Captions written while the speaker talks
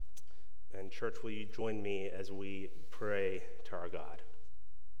And church, will you join me as we pray to our God?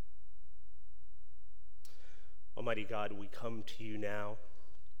 Almighty God, we come to you now,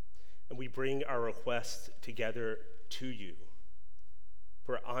 and we bring our request together to you,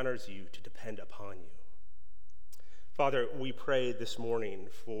 for it honors you to depend upon you. Father, we pray this morning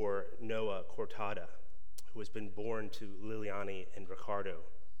for Noah Cortada, who has been born to Liliani and Ricardo.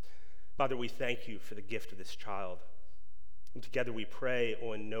 Father, we thank you for the gift of this child. And together we pray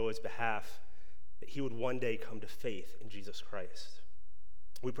on Noah's behalf that he would one day come to faith in Jesus Christ.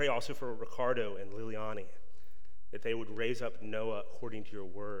 We pray also for Ricardo and Liliani, that they would raise up Noah according to your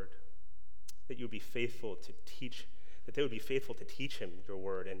word, that you would be faithful to teach, that they would be faithful to teach him your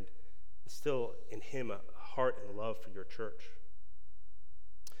word and instill in him a heart and love for your church.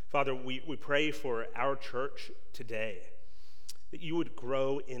 Father, we pray for our church today, that you would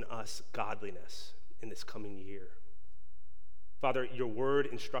grow in us godliness in this coming year. Father, your word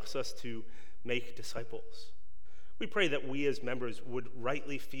instructs us to make disciples. We pray that we as members would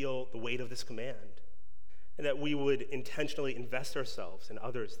rightly feel the weight of this command, and that we would intentionally invest ourselves in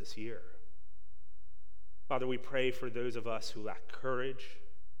others this year. Father, we pray for those of us who lack courage.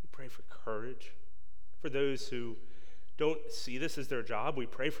 We pray for courage. For those who don't see this as their job, we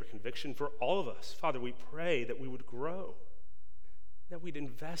pray for conviction for all of us. Father, we pray that we would grow, that we'd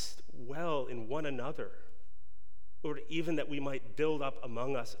invest well in one another. Lord, even that we might build up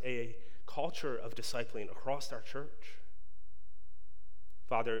among us a culture of discipling across our church.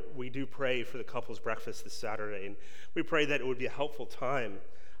 Father, we do pray for the couples breakfast this Saturday, and we pray that it would be a helpful time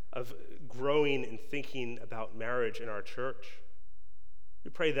of growing and thinking about marriage in our church. We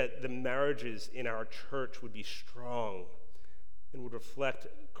pray that the marriages in our church would be strong and would reflect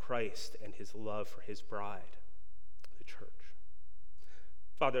Christ and his love for his bride, the church.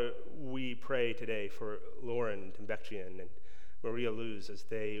 Father, we pray today for Lauren Tembechian and Maria Luz as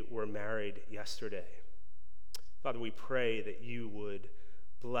they were married yesterday. Father, we pray that you would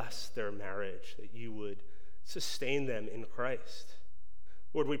bless their marriage, that you would sustain them in Christ.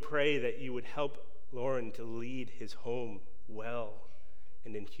 Lord, we pray that you would help Lauren to lead his home well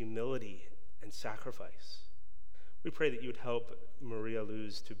and in humility and sacrifice. We pray that you would help Maria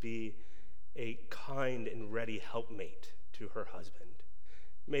Luz to be a kind and ready helpmate to her husband.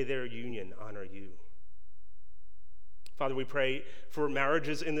 May their union honor you. Father, we pray for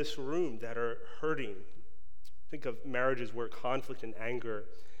marriages in this room that are hurting. Think of marriages where conflict and anger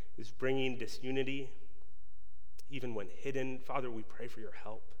is bringing disunity, even when hidden. Father, we pray for your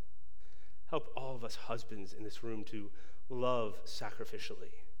help. Help all of us husbands in this room to love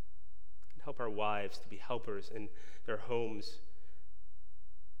sacrificially. And help our wives to be helpers in their homes.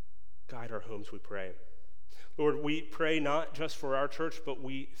 Guide our homes, we pray. Lord, we pray not just for our church, but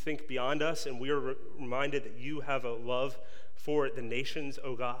we think beyond us, and we are reminded that you have a love for the nations,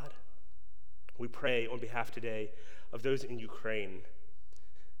 O God. We pray on behalf today of those in Ukraine.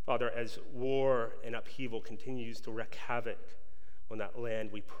 Father, as war and upheaval continues to wreak havoc on that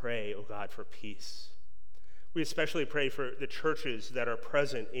land, we pray, O God, for peace. We especially pray for the churches that are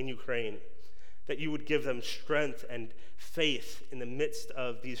present in Ukraine, that you would give them strength and faith in the midst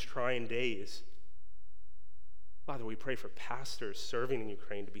of these trying days. Father, we pray for pastors serving in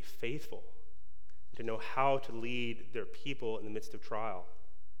Ukraine to be faithful, to know how to lead their people in the midst of trial.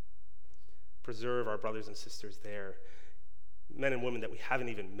 Preserve our brothers and sisters there, men and women that we haven't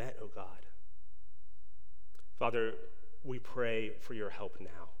even met, oh God. Father, we pray for your help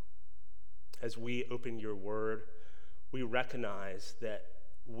now. As we open your word, we recognize that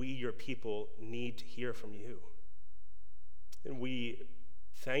we, your people, need to hear from you. And we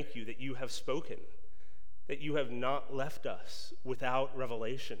thank you that you have spoken, that you have not left us without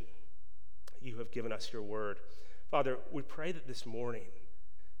revelation. You have given us your word. Father, we pray that this morning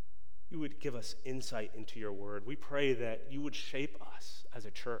you would give us insight into your word. We pray that you would shape us as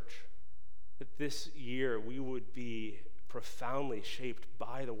a church, that this year we would be profoundly shaped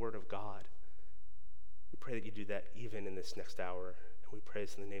by the word of God. We pray that you do that even in this next hour, and we pray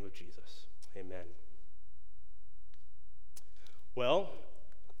this in the name of Jesus. Amen. Well,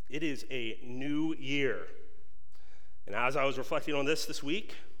 it is a new year. And as I was reflecting on this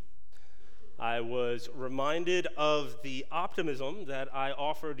week, I was reminded of the optimism that I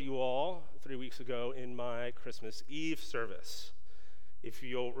offered you all 3 weeks ago in my Christmas Eve service. If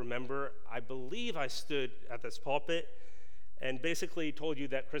you'll remember, I believe I stood at this pulpit and basically told you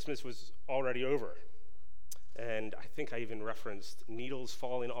that Christmas was already over. And I think I even referenced needles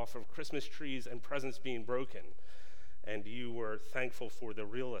falling off of Christmas trees and presents being broken. And you were thankful for the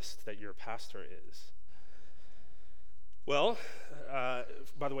realist that your pastor is. Well,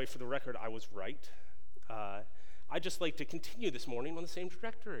 by the way, for the record, I was right. I'd just like to continue this morning on the same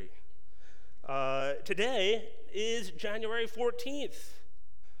trajectory. Today is January 14th,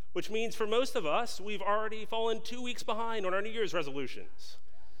 which means for most of us, we've already fallen 2 weeks behind on our New Year's resolutions.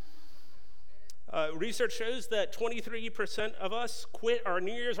 Research shows that 23% of us quit our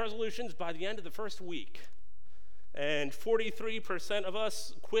New Year's resolutions by the end of the first week, and 43% of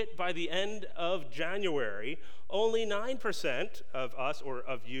us quit by the end of January. Only 9% of us, or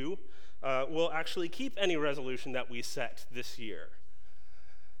of you, will actually keep any resolution that we set this year.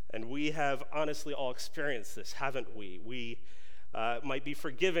 And we have honestly all experienced this, haven't we? We might be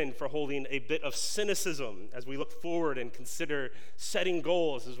forgiven for holding a bit of cynicism as we look forward and consider setting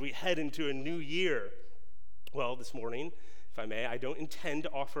goals as we head into a new year. Well, this morning, if I may, I don't intend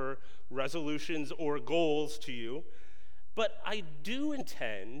to offer resolutions or goals to you, but I do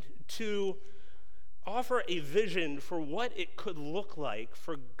intend to offer a vision for what it could look like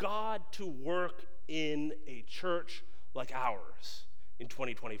for God to work in a church like ours in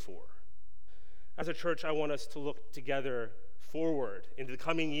 2024. As a church, I want us to look together forward into the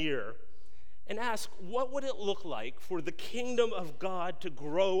coming year and ask, what would it look like for the kingdom of God to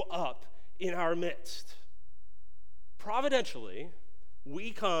grow up in our midst? Providentially, we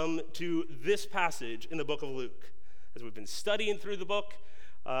come to this passage in the book of Luke. As we've been studying through the book,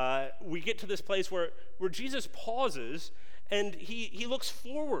 we get to this place where Jesus pauses and he looks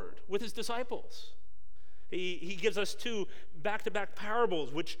forward with his disciples. He gives us two back-to-back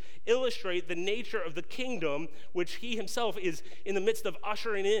parables which illustrate the nature of the kingdom which he himself is in the midst of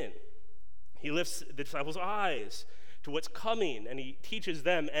ushering in. He lifts the disciples' eyes to what's coming, and he teaches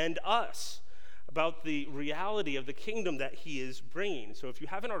them and us about the reality of the kingdom that he is bringing. So if you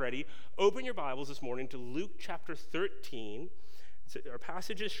haven't already, open your Bibles this morning to Luke chapter 13. Our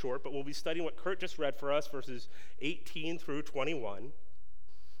passage is short, but we'll be studying what Kurt just read for us, verses 18 through 21.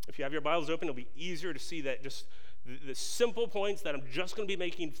 If you have your Bibles open, it'll be easier to see that just the simple points that I'm just going to be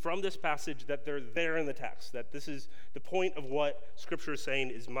making from this passage, that they're there in the text, that this is the point of what Scripture is saying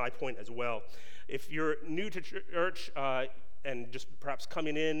is my point as well. If you're new to church and just perhaps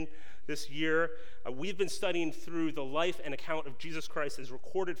coming in this year, we've been studying through the life and account of Jesus Christ as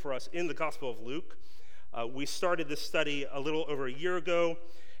recorded for us in the Gospel of Luke. We started this study a little over a year ago,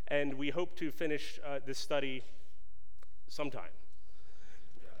 and we hope to finish this study sometime.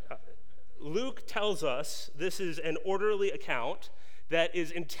 Luke tells us this is an orderly account that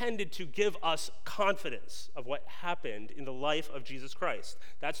is intended to give us confidence of what happened in the life of Jesus Christ.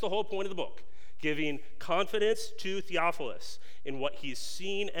 That's the whole point of the book, giving confidence to Theophilus in what he's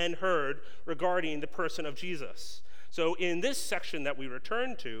seen and heard regarding the person of Jesus. So in this section that we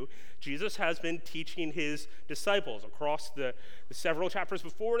return to, Jesus has been teaching his disciples across the several chapters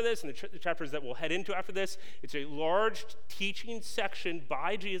before this and the chapters that we'll head into after this. It's a large teaching section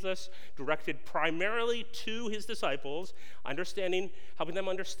by Jesus directed primarily to his disciples, helping them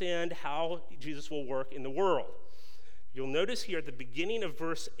understand how Jesus will work in the world. You'll notice here at the beginning of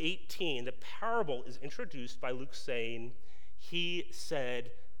verse 18, the parable is introduced by Luke saying, "He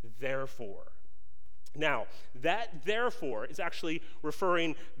said, therefore." Now, that therefore is actually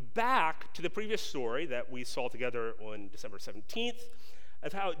referring back to the previous story that we saw together on December 17th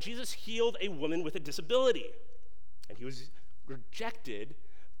of how Jesus healed a woman with a disability, and he was rejected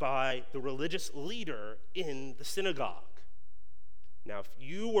by the religious leader in the synagogue. Now, if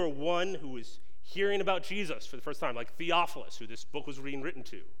you were one who was hearing about Jesus for the first time, like Theophilus, who this book was being written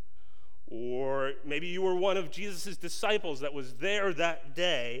to, or maybe you were one of Jesus' disciples that was there that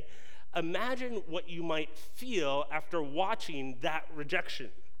day, imagine what you might feel after watching that rejection.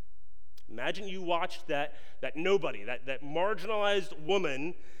 Imagine you watched that nobody, that marginalized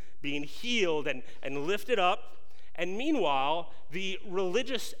woman being healed and lifted up, and meanwhile, the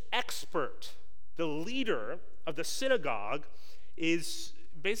religious expert, the leader of the synagogue, is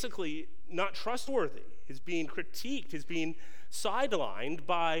basically not trustworthy, is being critiqued, is being sidelined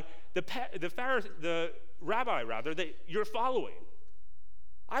by the rabbi that you're following.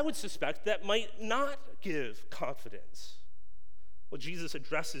 I would suspect that might not give confidence. Well, Jesus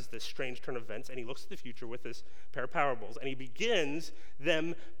addresses this strange turn of events, and he looks at the future with this pair of parables, and he begins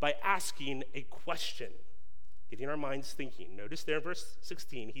them by asking a question, getting our minds thinking. Notice there in verse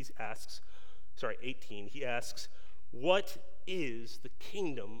 18, he asks, what is the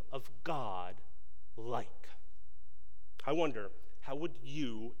kingdom of God like? I wonder, how would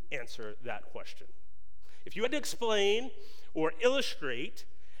you answer that question? If you had to explain or illustrate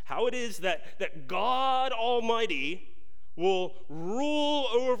how it is that God Almighty will rule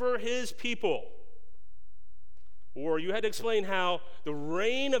over his people, or you had to explain how the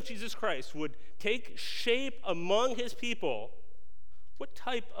reign of Jesus Christ would take shape among his people, what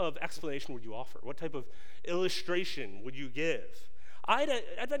type of explanation would you offer? What type of illustration would you give? I'd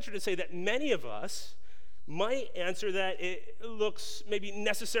venture to say that many of us might answer that it looks maybe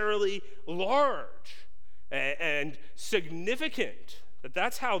necessarily large and significant,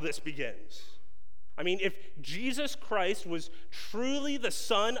 that's how this begins. I mean, if Jesus Christ was truly the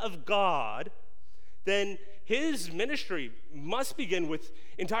Son of God, then his ministry must begin with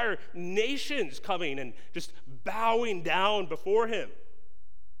entire nations coming and just bowing down before him.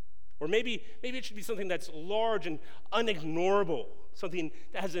 Or maybe it should be something that's large and unignorable, something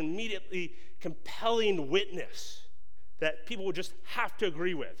that has an immediately compelling witness that people would just have to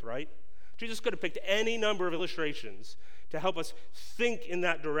agree with, right? Jesus could have picked any number of illustrations to help us think in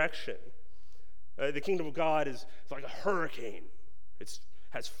that direction. The kingdom of God is like a hurricane. It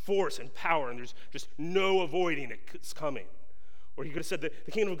has force and power, and there's just no avoiding it's coming. Or he could have said that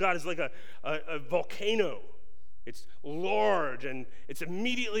the kingdom of God is like a volcano. It's large, and it's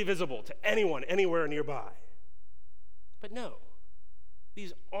immediately visible to anyone, anywhere nearby. But no,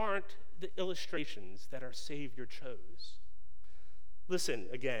 these aren't the illustrations that our Savior chose. Listen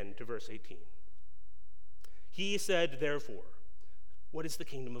again to verse 18. He said, therefore, what is the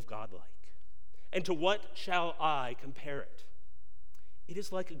kingdom of God like? And to what shall I compare it? It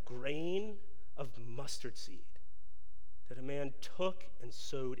is like a grain of mustard seed that a man took and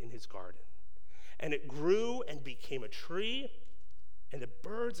sowed in his garden. And it grew and became a tree, and the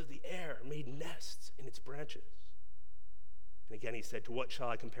birds of the air made nests in its branches. And again he said, to what shall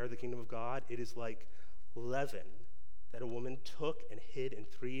I compare the kingdom of God? It is like leaven that a woman took and hid in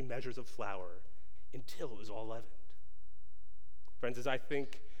 3 measures of flour until it was all leavened. Friends, as I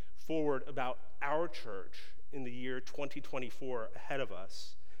think forward about our church in the year 2024 ahead of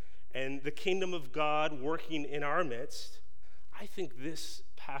us, and the kingdom of God working in our midst, I think this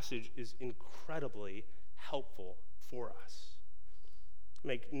passage is incredibly helpful for us.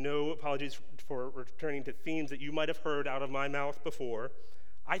 Make no apologies for returning to themes that you might have heard out of my mouth before.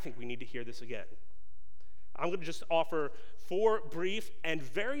 I think we need to hear this again. I'm going to just offer 4 brief and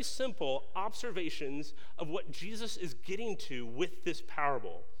very simple observations of what Jesus is getting to with this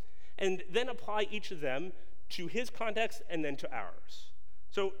parable, and then apply each of them to his context and then to ours.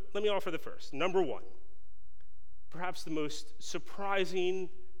 So let me offer the first. Number 1, perhaps the most surprising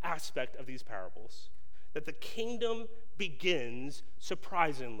aspect of these parables, that the kingdom begins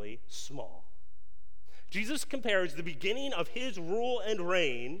surprisingly small. Jesus compares the beginning of his rule and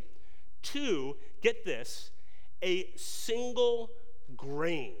reign to, get this, a single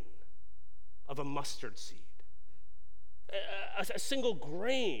grain of a mustard seed. A single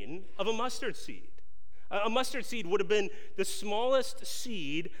grain of a mustard seed. A mustard seed would have been the smallest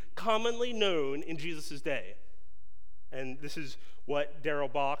seed commonly known in Jesus' day. And this is what Darrell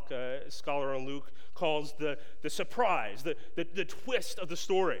Bach, a scholar on Luke, calls the surprise, the twist of the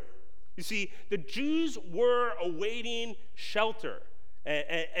story. You see, the Jews were awaiting shelter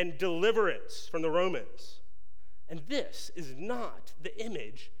and deliverance from the Romans. And this is not the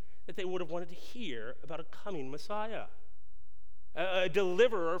image that they would have wanted to hear about a coming Messiah, a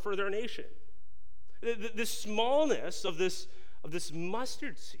deliverer for their nation. The smallness of this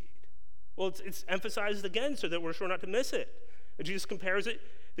mustard seed, well, it's emphasized again so that we're sure not to miss it. And Jesus compares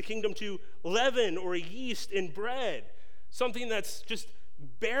the kingdom to leaven or yeast in bread, something that's just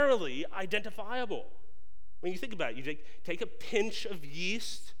barely identifiable. When you think about it, you take a pinch of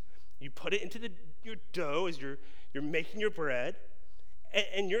yeast, you put it into your dough as you're making your bread,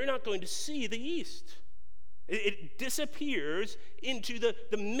 and you're not going to see the yeast. It disappears into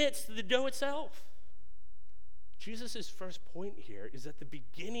the midst of the dough itself. Jesus' first point here is that the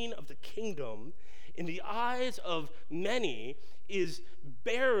beginning of the kingdom, in the eyes of many, is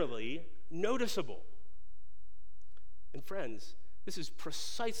barely noticeable. And friends, this is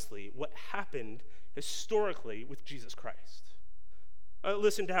precisely what happened historically with Jesus Christ.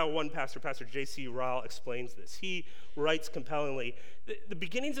 Listen to how one pastor, Pastor J.C. Ryle, explains this. He writes compellingly, the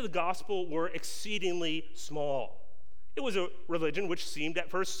beginnings of the gospel were exceedingly small. It was a religion which seemed at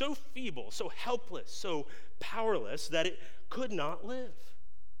first so feeble, so helpless, so powerless that it could not live.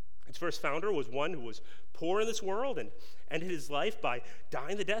 Its first founder was one who was poor in this world and ended his life by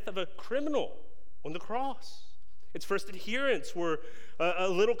dying the death of a criminal on the cross. Its first adherents were a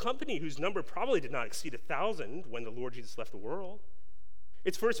little company whose number probably did not exceed 1,000 when the Lord Jesus left the world.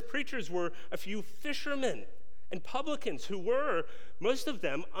 Its first preachers were a few fishermen and publicans who were, most of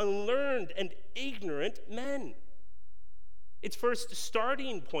them, unlearned and ignorant men. Its first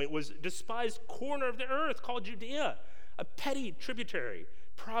starting point was a despised corner of the earth called Judea, a petty tributary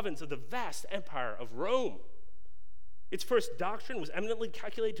province of the vast empire of Rome. Its first doctrine was eminently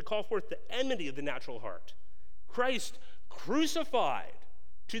calculated to call forth the enmity of the natural heart. Christ crucified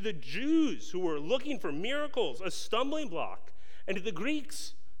to the Jews who were looking for miracles, a stumbling block, and to the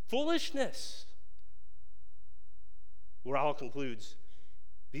Greeks, foolishness. Raul concludes,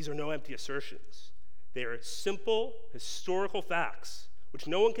 these are no empty assertions. They are simple historical facts which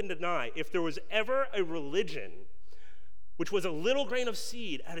no one can deny. If there was ever a religion which was a little grain of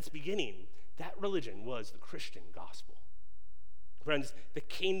seed at its beginning, that religion was the Christian gospel. Friends, the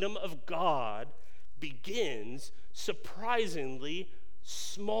kingdom of God begins surprisingly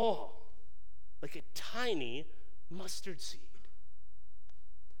small, like a tiny mustard seed.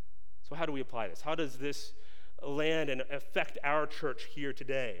 So how do we apply this? How does this land and affect our church here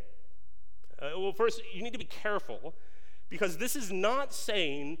today? Well, first, you need to be careful, because this is not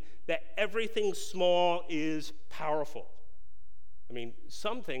saying that everything small is powerful. I mean,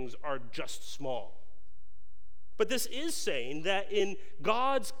 some things are just small. But this is saying that in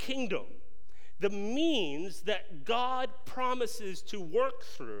God's kingdom, the means that God promises to work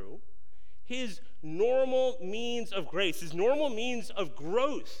through, his normal means of grace, his normal means of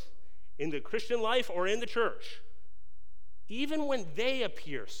growth in the Christian life or in the church, even when they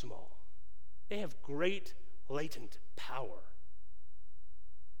appear small, they have great latent power,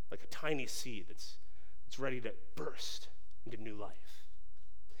 like a tiny seed that's ready to burst into new life.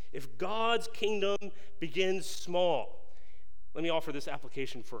 If God's kingdom begins small, let me offer this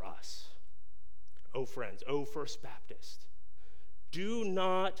application for us. Oh, friends, oh, First Baptist, do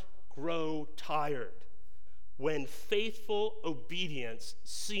not grow tired when faithful obedience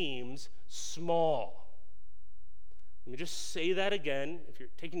seems small. Let me just say that again. If you're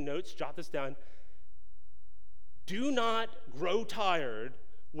taking notes, jot this down. Do not grow tired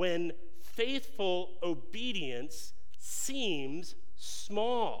when faithful obedience seems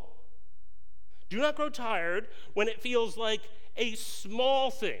small. Do not grow tired when it feels like a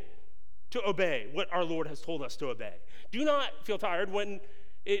small thing to obey what our Lord has told us to obey. Do not grow tired when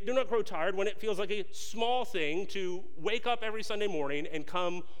it feels like a small thing to wake up every Sunday morning and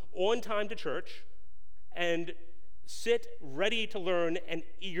come on time to church and sit ready to learn and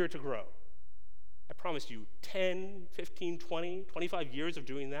eager to grow. I promise you, 10, 15, 20, 25 years of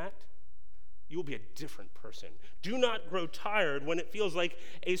doing that, you will be a different person. Do not grow tired when it feels like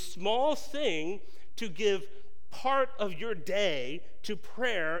a small thing to give part of your day to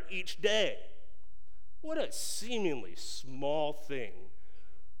prayer each day. What a seemingly small thing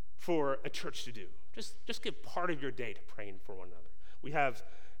for a church to do. Just give part of your day to praying for one another. We have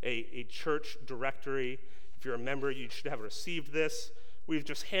a church directory. If you're a member, you should have received this. We've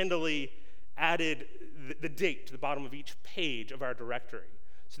just handily added the date to the bottom of each page of our directory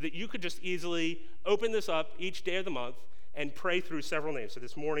so that you could just easily open this up each day of the month and pray through several names. So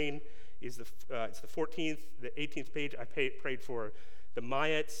this morning is it's the 14th, the 18th page. I prayed for the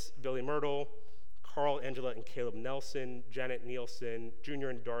Myetts, Billy Myrtle, Carl, Angela, and Caleb Nelson, Janet Nielsen, Junior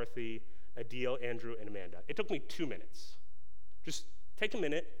and Dorothy, Adil, Andrew, and Amanda. It took me 2 minutes. Just take a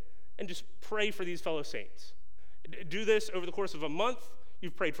minute and just pray for these fellow saints. Do this over the course of a month.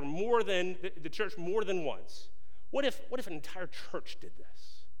 You've prayed for the church more than once. What if an entire church did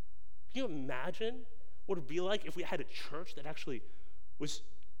this? Can you imagine what it would be like if we had a church that actually was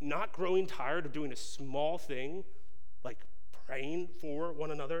not growing tired of doing a small thing, like praying for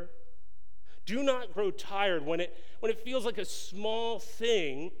one another? Do not grow tired when it feels like a small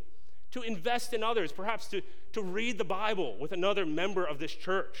thing to invest in others, perhaps to read the Bible with another member of this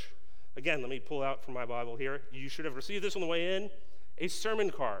church. Again, let me pull out from my Bible here. You should have received this on the way in, a sermon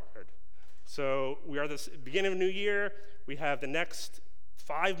card. So we are this beginning of a new year. We have the next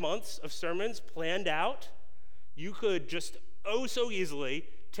 5 months of sermons planned out. You could just so easily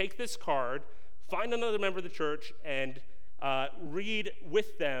take this card, find another member of the church, and read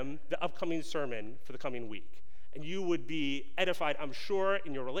with them the upcoming sermon for the coming week. And you would be edified, I'm sure,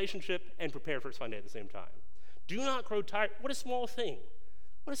 in your relationship and prepared for Sunday at the same time. Do not grow tired. What a small thing.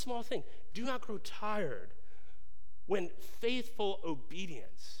 What a small thing. Do not grow tired when faithful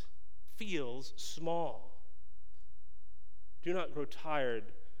obedience feels small. Do not grow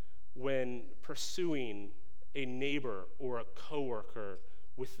tired when pursuing a neighbor or a coworker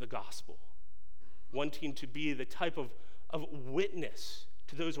with the gospel, wanting to be the type of witness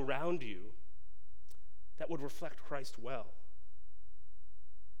to those around you that would reflect Christ well.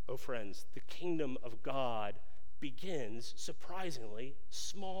 Oh, friends, the kingdom of God begins surprisingly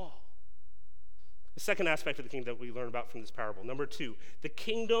small. The second aspect of the kingdom that we learn about from this parable, number 2, the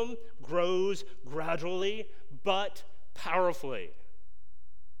kingdom grows gradually but powerfully.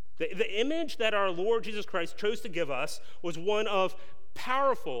 The image that our Lord Jesus Christ chose to give us was one of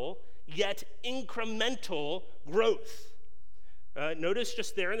powerful yet incremental growth. Notice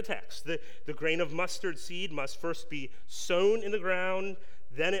just there in the text, the grain of mustard seed must first be sown in the ground,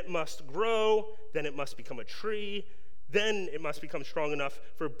 then it must grow, then it must become a tree, Then it must become strong enough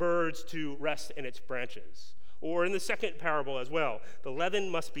for birds to rest in its branches. Or in the second parable as well, the leaven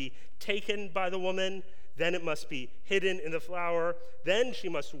must be taken by the woman, then it must be hidden in the flour, then she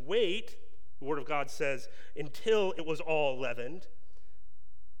must wait, the Word of God says, until it was all leavened.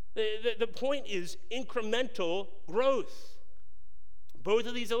 The point is incremental growth. Both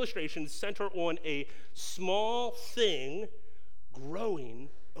of these illustrations center on a small thing growing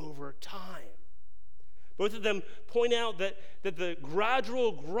over time. Both of them point out that the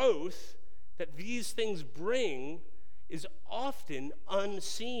gradual growth that these things bring is often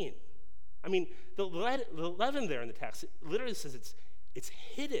unseen. I mean, the leaven there in the text, it literally says it's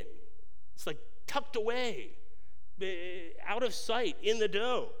hidden. It's like tucked away, out of sight in the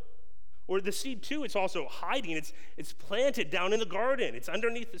dough. Or the seed too, it's also hiding. It's planted down in the garden. It's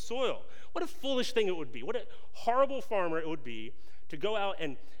underneath the soil. What a foolish thing it would be. What a horrible farmer it would be to go out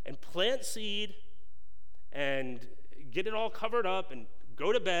and plant seed and get it all covered up and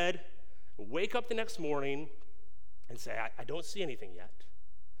go to bed, wake up the next morning and say, I don't see anything yet.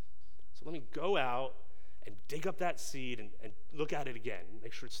 So let me go out and dig up that seed and look at it again.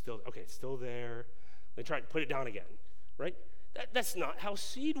 Make sure it's still there. Let me try and put it down again, right? That's not how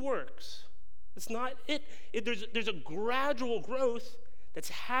seed works. That's not it. There's a gradual growth that's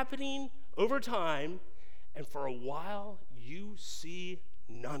happening over time, and for a while, you see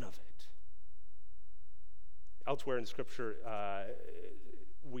none of it. Elsewhere in Scripture,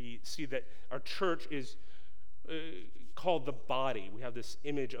 we see that our church is called the body. We have this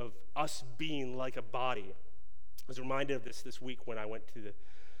image of us being like a body. I was reminded of this week when I went to the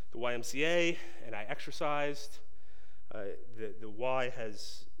YMCA and I exercised. The Y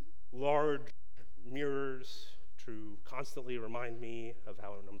has large mirrors to constantly remind me of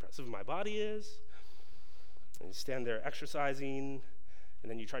how impressive my body is. And you stand there exercising,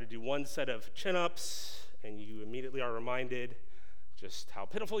 and then you try to do one set of chin-ups, and you immediately are reminded just how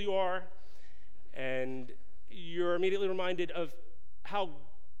pitiful you are, and you're immediately reminded of how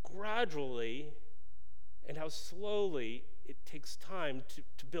gradually and how slowly it takes time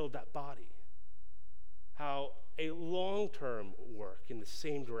to build that body. How a long-term work in the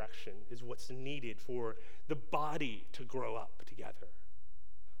same direction is what's needed for the body to grow up together.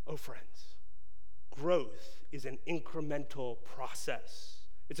 Oh, friends, growth is an incremental process.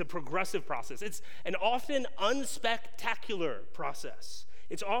 It's a progressive process. It's an often unspectacular process.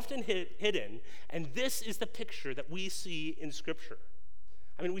 It's often hidden, and this is the picture that we see in Scripture.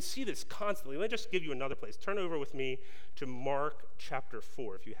 I mean, we see this constantly. Let me just give you another place. Turn over with me to Mark chapter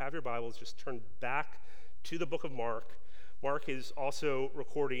 4. If you have your Bibles, just turn back to the book of Mark. Mark is also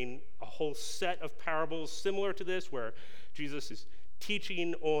recording a whole set of parables similar to this, where Jesus is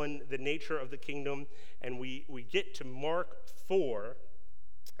teaching on the nature of the kingdom, and we get to Mark 4,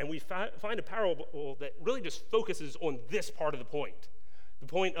 and we find a parable that really just focuses on this part of the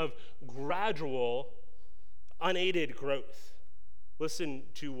point of gradual, unaided growth. Listen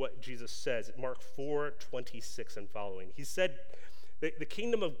to what Jesus says at Mark 4:26 and following. He said, the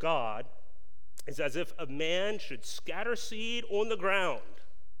kingdom of God is as if a man should scatter seed on the ground.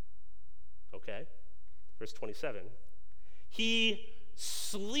 Okay, verse 27. He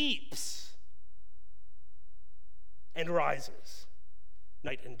sleeps and rises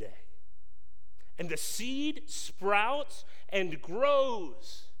night and day. And the seed sprouts and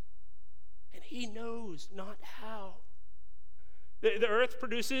grows, and he knows not how. The earth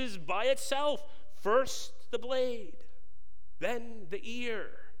produces by itself first the blade, then the ear,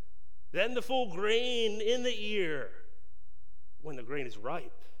 then the full grain in the ear. When the grain is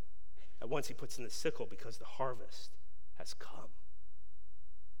ripe, at once he puts in the sickle because the harvest has come.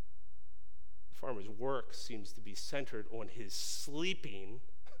 The farmer's work seems to be centered on his sleeping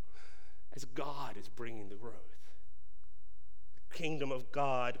as God is bringing the growth. The kingdom of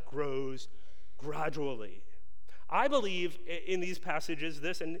God grows gradually. I believe in these passages,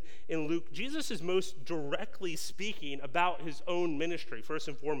 this and in Luke, Jesus is most directly speaking about his own ministry, first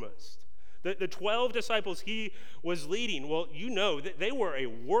and foremost. The 12 disciples he was leading, well, you know that they were a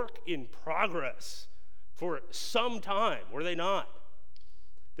work in progress for some time, were they not?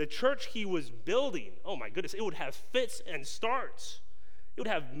 The church he was building, oh my goodness, it would have fits and starts. It would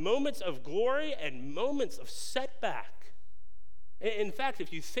have moments of glory and moments of setback. In fact,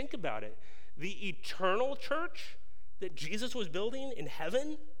 if you think about it, the eternal church that Jesus was building in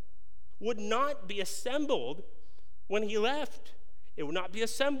heaven would not be assembled when he left. It would not be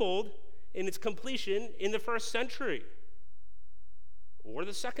assembled in its completion in the first century, or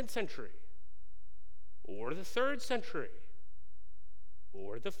the second century, or the third century,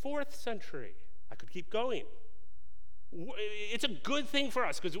 or the fourth century. I could keep going. It's a good thing for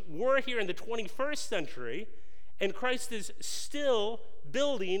us because we're here in the 21st century, And Christ is still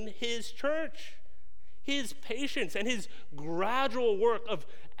building his church. His patience and his gradual work of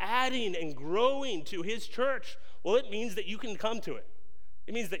adding and growing to his church, well, it means that you can come to it.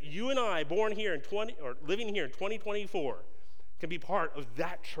 It means that you and I, born here in living here in 2024, can be part of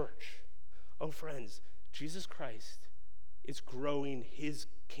that church. Oh, friends, Jesus Christ is growing his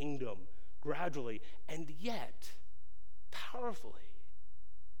kingdom gradually and yet powerfully.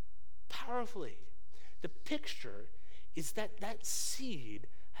 Powerfully. The picture is that seed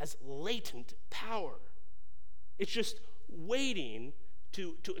has latent power. It's just waiting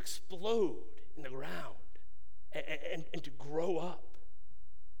to explode in the ground and to grow up.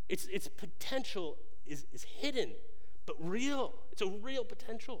 Its potential is hidden, but real. It's a real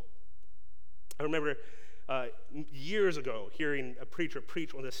potential. I remember years ago hearing a preacher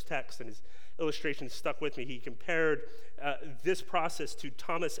preach on this text, and his illustration stuck with me. He compared this process to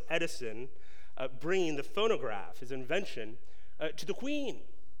Thomas Edison bringing the phonograph, his invention, to the Queen.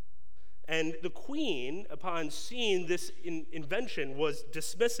 And the Queen, upon seeing this invention, was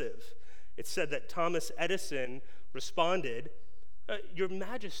dismissive. It said that Thomas Edison responded, "Your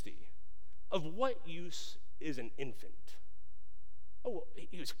Majesty, of what use is an infant?" Oh, well,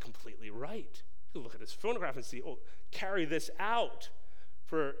 he was completely right. You look at this phonograph and see, carry this out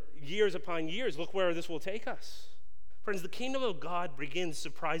for years upon years. Look where this will take us. Friends, the kingdom of God begins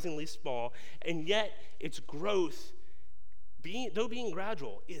surprisingly small, and yet its growth, though being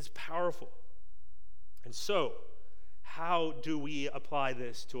gradual, is powerful. And so, how do we apply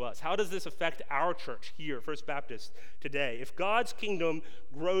this to us? How does this affect our church here, First Baptist, today? If God's kingdom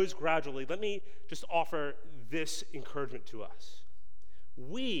grows gradually, let me just offer this encouragement to us.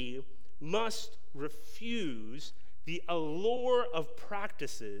 We must refuse the allure of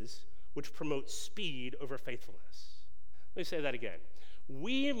practices which promote speed over faithfulness. Let me say that again.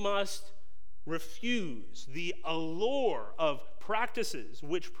 We must refuse the allure of practices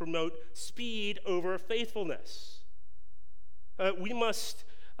which promote speed over faithfulness. We must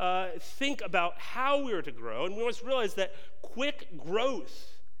think about how we are to grow, and we must realize that quick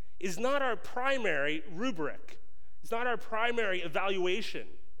growth is not our primary rubric. It's not our primary evaluation.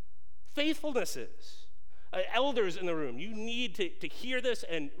 Faithfulness is. Elders in the room, you need to hear this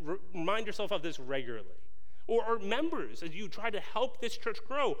and remind yourself of this regularly. Or members, as you try to help this church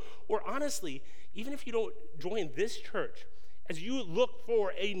grow. Or honestly, even if you don't join this church, as you look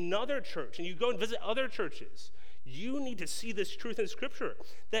for another church and you go and visit other churches, you need to see this truth in Scripture,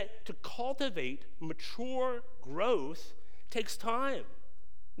 that to cultivate mature growth takes time.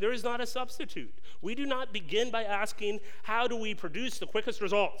 There is not a substitute. We do not begin by asking, how do we produce the quickest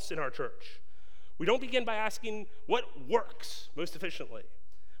results in our church? We don't begin by asking what works most efficiently,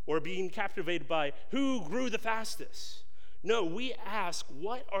 or being captivated by who grew the fastest. No, we ask,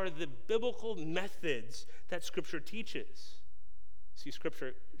 what are the biblical methods that Scripture teaches? See,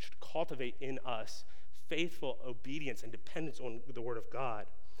 Scripture should cultivate in us faithful obedience and dependence on the Word of God.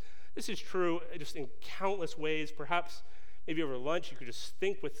 This is true just in countless ways. Perhaps maybe over lunch you could just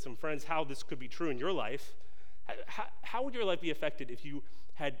think with some friends how this could be true in your life. How would your life be affected if you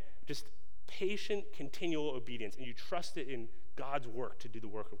had just patient, continual obedience and you trusted in God's work to do the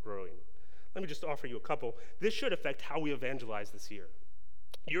work of growing? Let me just offer you a couple. This should affect how we evangelize this year.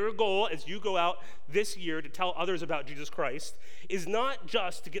 Your goal as you go out this year to tell others about Jesus Christ is not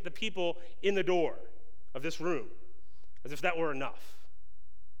just to get the people in the door of this room, as if that were enough.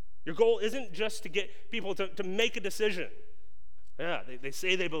 Your goal isn't just to get people to make a decision. Yeah, they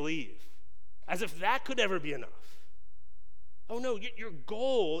say they believe, as if that could ever be enough. Oh no, your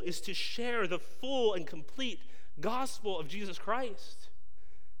goal is to share the full and complete gospel of Jesus Christ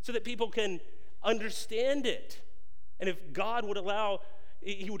so that people can understand it. And if God would allow,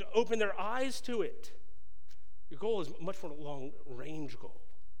 he would open their eyes to it. Your goal is much more long-range goal.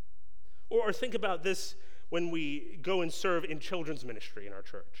 Or think about this when we go and serve in children's ministry in our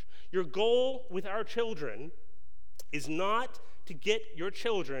church. Your goal with our children is not to get your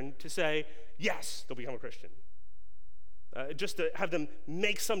children to say, yes, they'll become a Christian. Just to have them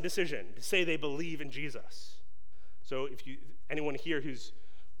make some decision, to say they believe in Jesus. So if anyone here who's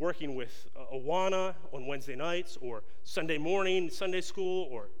working with Awana on Wednesday nights, or Sunday morning, Sunday school,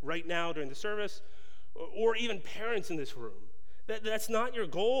 or right now during the service, or even parents in this room, that's not your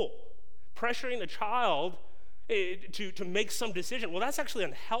goal. Pressuring a child to make some decision, well, that's actually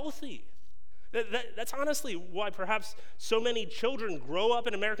unhealthy. That's honestly why perhaps so many children grow up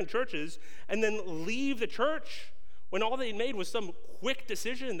in American churches and then leave the church when all they made was some quick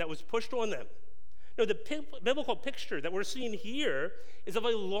decision that was pushed on them. No, the biblical picture that we're seeing here is of a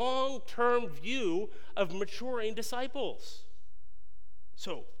long-term view of maturing disciples.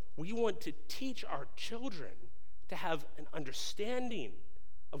 So we want to teach our children to have an understanding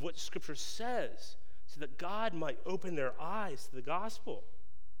of what Scripture says so that God might open their eyes to the gospel.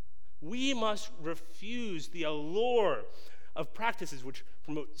 We must refuse the allure of practices which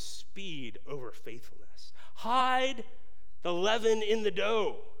promote speed over faithfulness. Hide the leaven in the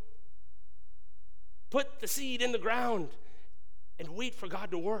dough. Put the seed in the ground and wait for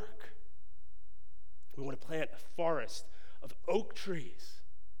God to work. We want to plant a forest of oak trees,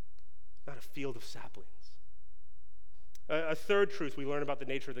 not a field of saplings. A third truth we learn about the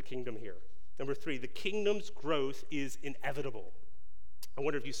nature of the kingdom here. Number 3, the kingdom's growth is inevitable. I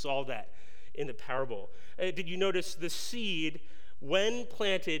wonder if you saw that in the parable. Did you notice the seed, when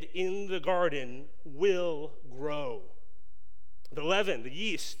planted in the garden, will grow? The leaven, the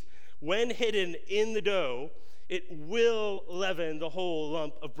yeast, when hidden in the dough, it will leaven the whole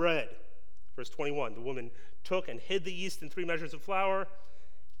lump of bread. Verse 21, the woman took and hid the yeast in 3 measures of flour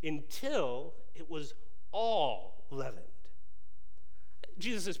until it was all leavened.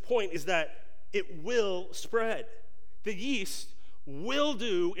 Jesus' point is that it will spread. The yeast will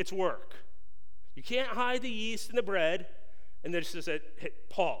do its work. You can't hide the yeast in the bread and then just hit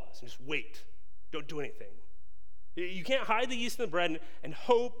pause and just wait. Don't do anything. You can't hide the yeast in the bread and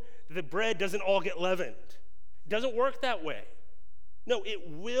hope that the bread doesn't all get leavened. It doesn't work that way. No, it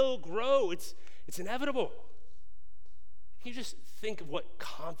will grow. It's inevitable. Can you just think of what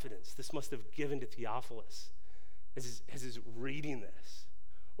confidence this must have given to Theophilus as he's reading this?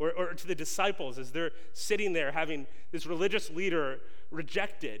 Or to the disciples as they're sitting there having this religious leader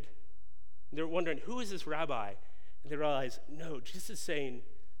rejected. And they're wondering, who is this rabbi? And they realize, no, Jesus is saying,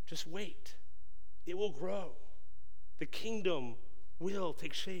 just wait. It will grow. The kingdom will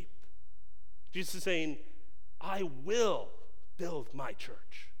take shape. Jesus is saying, I will build my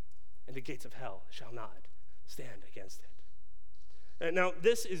church, and the gates of hell shall not stand against it. Now,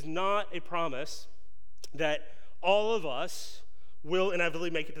 this is not a promise that all of us will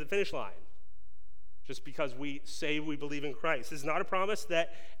inevitably make it to the finish line just because we say we believe in Christ. This is not a promise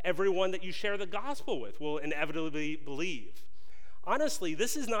that everyone that you share the gospel with will inevitably believe. Honestly,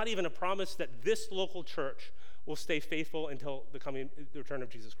 this is not even a promise that this local church will stay faithful until the return of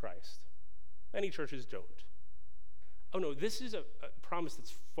Jesus Christ. Many churches don't. Oh no, this is a promise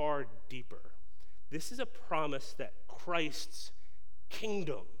that's far deeper. This is a promise that Christ's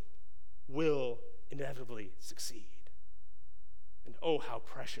kingdom will inevitably succeed. And oh, how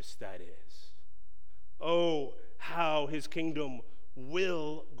precious that is. Oh, how his kingdom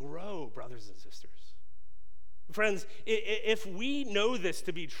will grow, brothers and sisters. Friends, if we know this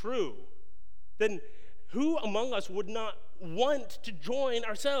to be true, then who among us would not want to join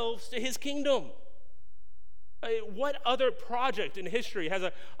ourselves to his kingdom? What other project in history has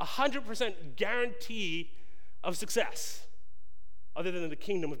a 100% guarantee of success other than the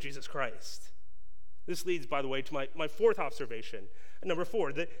kingdom of Jesus Christ? This leads, by the way, to my fourth observation. Number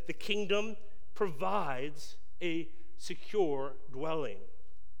 4, the kingdom provides a secure dwelling.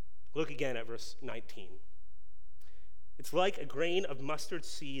 Look again at verse 19. It's like a grain of mustard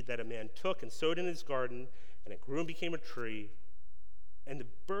seed that a man took and sowed in his garden, and it grew and became a tree, and the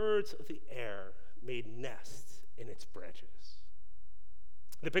birds of the air made nests in its branches.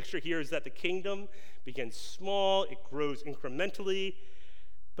 The picture here is that the kingdom begins small, it grows incrementally,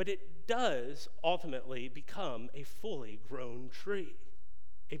 but it does ultimately become a fully grown tree,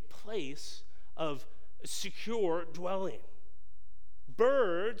 a place of secure dwelling.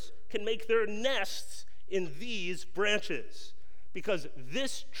 Birds can make their nests in these branches because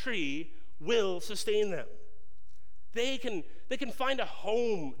this tree will sustain them. They can find a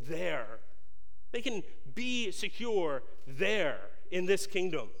home there. They can be secure there in this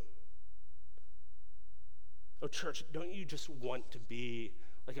kingdom. Oh, church, don't you just want to be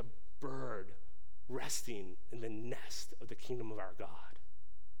like a bird resting in the nest of the kingdom of our God?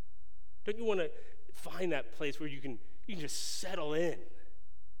 Don't you want to find that place where you can just settle in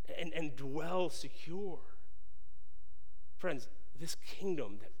and dwell secure? Friends, this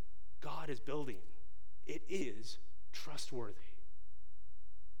kingdom that God is building, it is trustworthy.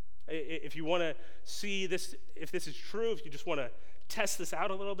 If you want to see this, if this is true, if you just want to test this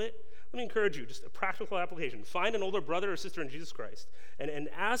out a little bit, let me encourage you, just a practical application. Find an older brother or sister in Jesus Christ and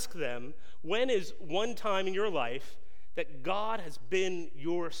ask them, when is one time in your life that God has been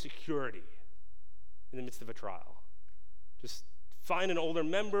your security in the midst of a trial? Just find an older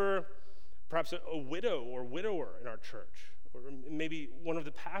member, perhaps a widow or widower in our church, or maybe one of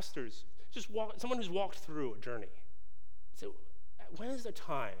the pastors, someone who's walked through a journey. So when is the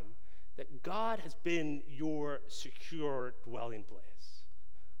time that God has been your secure dwelling place?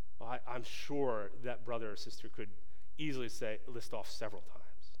 Well, I'm sure that brother or sister could easily list off several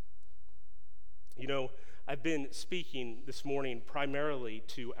times. You know, I've been speaking this morning primarily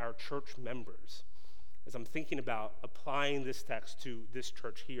to our church members as I'm thinking about applying this text to this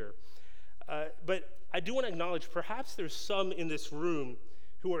church here. But I do want to acknowledge perhaps there's some in this room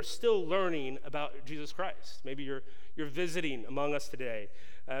who are still learning about Jesus Christ. Maybe you're visiting among us today.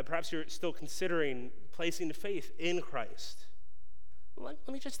 Perhaps you're still considering placing faith in Christ. Let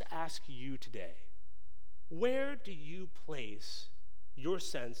me just ask you today, where do you place your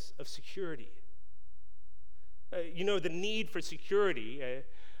sense of security? The need for security,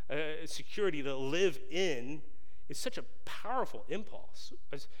 security to live in, is such a powerful impulse.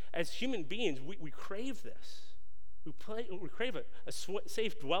 As human beings, we crave this. We crave a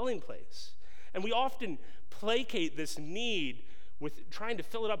safe dwelling place. And we often placate this need with trying to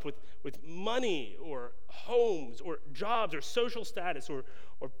fill it up with money or homes or jobs or social status or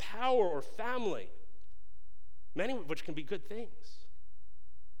power or family, many of which can be good things.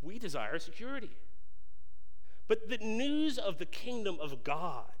 We desire security. But the news of the kingdom of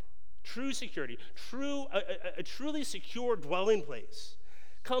God, true security, a truly secure dwelling place,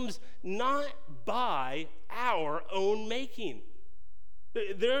 comes not by our own making.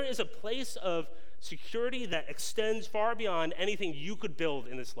 There is a place of security that extends far beyond anything you could build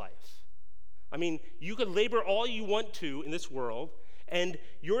in this life. I mean, you could labor all you want to in this world, and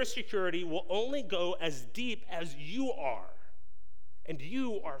your security will only go as deep as you are, and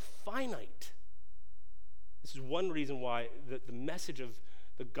you are finite. This is one reason why the message of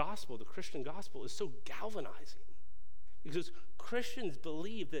the gospel, the Christian gospel, is so galvanizing. Because Christians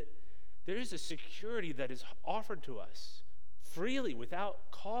believe that there is a security that is offered to us freely, without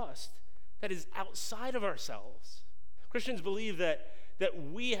cost, that is outside of ourselves. Christians believe that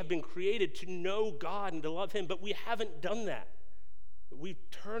we have been created to know God and to love him, but we haven't done that. We've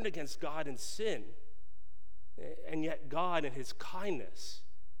turned against God in sin. And yet God, in his kindness,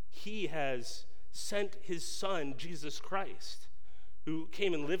 he has sent his son, Jesus Christ, who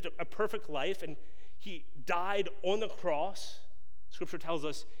came and lived a perfect life, and he died on the cross. Scripture tells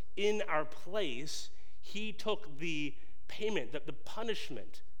us in our place, he took the payment, the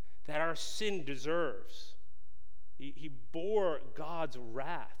punishment that our sin deserves. He bore God's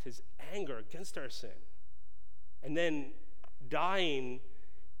wrath, his anger against our sin. And then dying,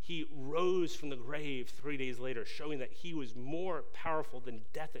 he rose from the grave 3 days later, showing that he was more powerful than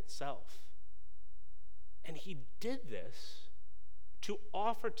death itself. And he did this to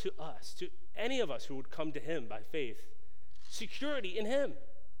offer to us, to any of us who would come to him by faith, security in him,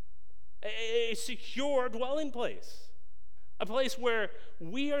 a secure dwelling place, a place where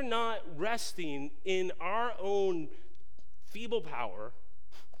we are not resting in our own feeble power,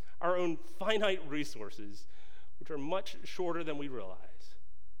 our own finite resources, which are much shorter than we realize,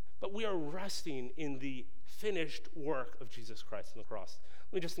 but we are resting in the finished work of Jesus Christ on the cross.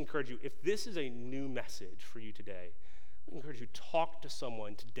 Let me just encourage you, if this is a new message for you today, I encourage you to talk to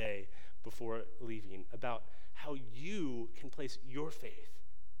someone today before leaving about how you can place your faith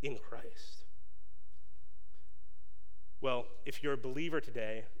in Christ. Well, if you're a believer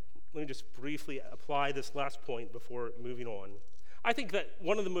today, let me just briefly apply this last point before moving on. I think that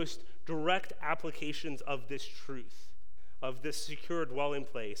one of the most direct applications of this truth, of this secure dwelling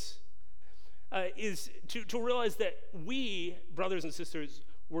place, is to realize that we, brothers and sisters,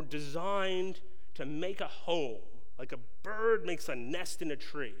 were designed to make a home, like a bird makes a nest in a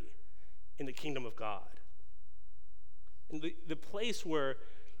tree, in the kingdom of God. In the place where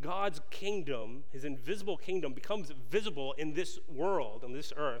God's kingdom, his invisible kingdom, becomes visible in this world, on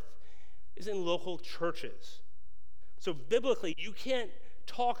this earth, is in local churches. So biblically, you can't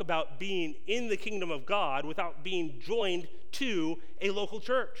talk about being in the kingdom of God without being joined to a local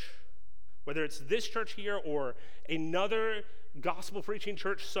church. Whether it's this church here or another gospel-preaching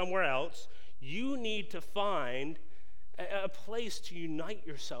church somewhere else, you need to find a place to unite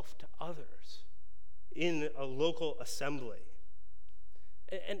yourself to others in a local assembly.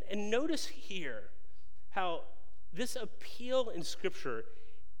 And notice here how this appeal in Scripture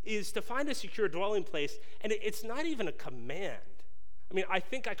is to find a secure dwelling place, and it's not even a command. I mean, I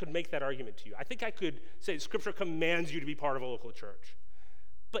think I could make that argument to you. I think I could say Scripture commands you to be part of a local church.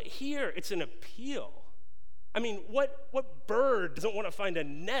 But here, it's an appeal. I mean, what bird doesn't want to find a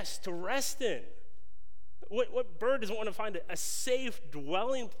nest to rest in? What bird doesn't want to find a safe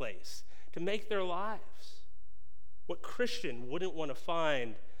dwelling place to make their lives? What Christian wouldn't want to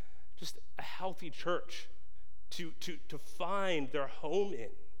find just a healthy church to find their home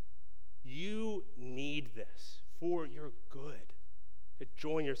in? You need this for your good, to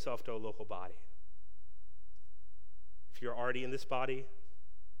join yourself to a local body. If you're already in this body,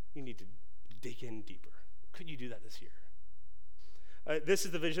 you need to dig in deeper. Could you do that this year? This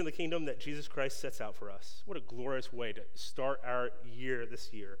is the vision of the kingdom that Jesus Christ sets out for us. What a glorious way to start our year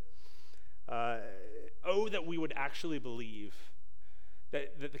this year. That we would actually believe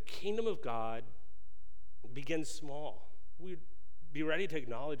that the kingdom of God begins small. We would be ready to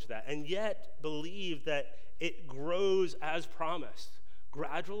acknowledge that, and yet believe that it grows as promised,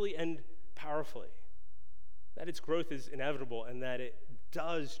 gradually and powerfully. That its growth is inevitable, and that it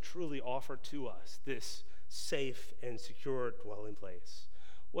does truly offer to us this safe and secure dwelling place.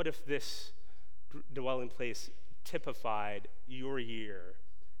 What if this dwelling place typified your year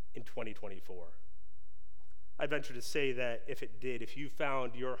in 2024? I venture to say that if it did, if you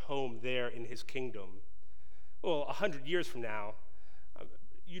found your home there in his kingdom, well, 100 years from now,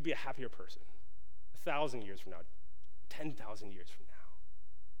 you'd be a happier person. 1,000 years from now, 10,000 years from now.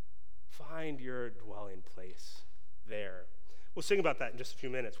 Find your dwelling place there. We'll sing about that in just a few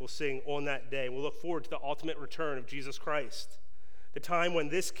minutes. We'll sing On That Day. We'll look forward to the ultimate return of Jesus Christ, the time when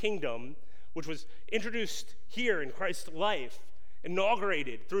this kingdom, which was introduced here in Christ's life,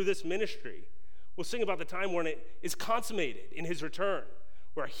 inaugurated through this ministry, we'll sing about the time when it is consummated in his return,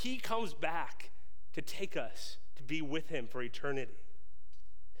 where he comes back to take us to be with him for eternity.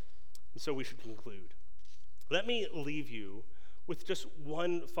 And so we should conclude. Let me leave you with just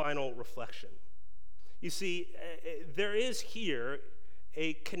one final reflection. You see, there is here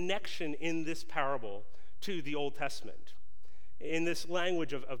a connection in this parable to the Old Testament, in this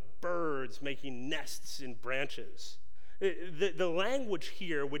language of birds making nests in branches. The language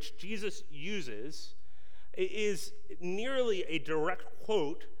here, which Jesus uses, is nearly a direct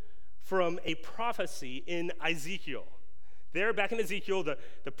quote from a prophecy in Ezekiel. There, back in Ezekiel,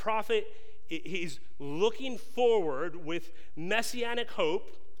 the prophet, he's looking forward with messianic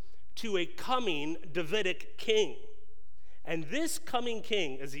hope to a coming Davidic king. And this coming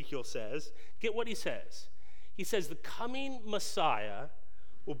king, Ezekiel says, get what he says. He says the coming Messiah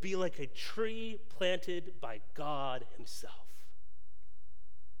will be like a tree planted by God himself.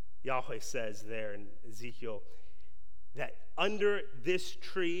 Yahweh says there in Ezekiel that under this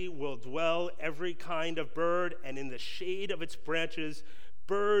tree will dwell every kind of bird, and in the shade of its branches,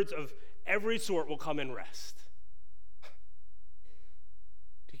 birds of every sort will come and rest.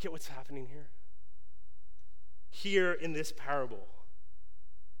 Do you get what's happening here? Here in this parable,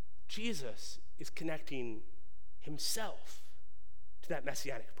 Jesus is connecting himself to that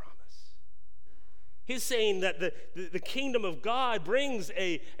messianic promise. He's saying that the kingdom of God brings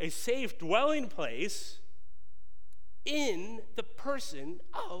a safe dwelling place in the person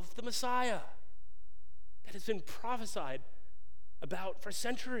of the Messiah that has been prophesied about for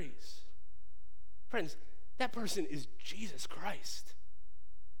centuries. Friends, that person is Jesus Christ.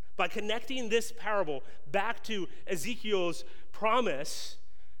 By connecting this parable back to Ezekiel's promise,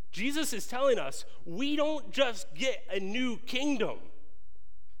 Jesus is telling us we don't just get a new kingdom.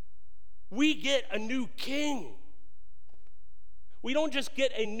 We get a new king. We don't just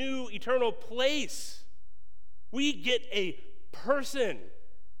get a new eternal place. We get a person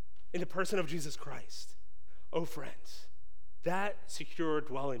in the person of Jesus Christ. Oh, friends, that secure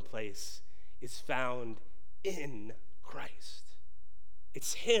dwelling place is found in Christ.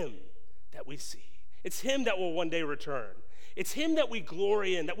 It's him that we see. It's him that will one day return. It's him that we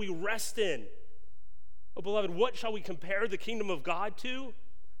glory in, that we rest in. Oh, beloved, what shall we compare the kingdom of God to?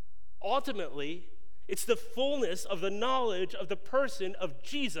 Ultimately, it's the fullness of the knowledge of the person of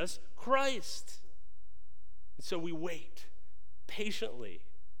Jesus Christ. And so we wait patiently,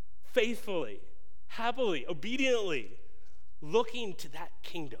 faithfully, happily, obediently, looking to that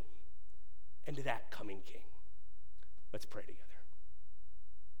kingdom and to that coming king. Let's pray together.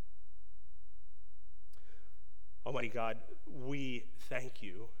 Almighty God, we thank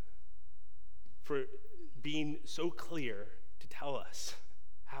you for being so clear to tell us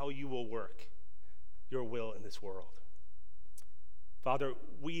how you will work your will in this world. Father,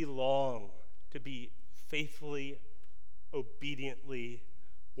 we long to be faithfully, obediently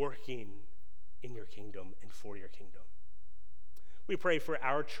working in your kingdom and for your kingdom. We pray for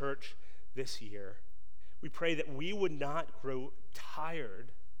our church this year. We pray that we would not grow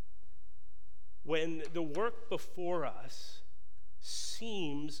tired when the work before us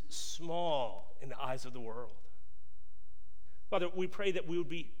seems small in the eyes of the world. Father, we pray that we would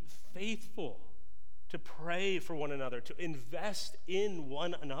be faithful to pray for one another, to invest in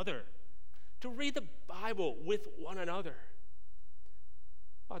one another, to read the Bible with one another.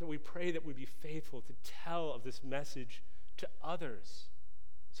 Father, we pray that we'd be faithful to tell of this message to others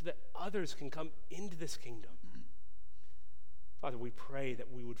so that others can come into this kingdom. Father, we pray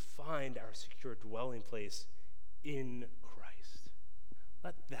that we would find our secure dwelling place in Christ.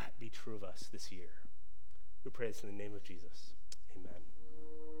 Let that be true of us this year. We pray this in the name of Jesus. Amen.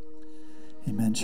 Amen.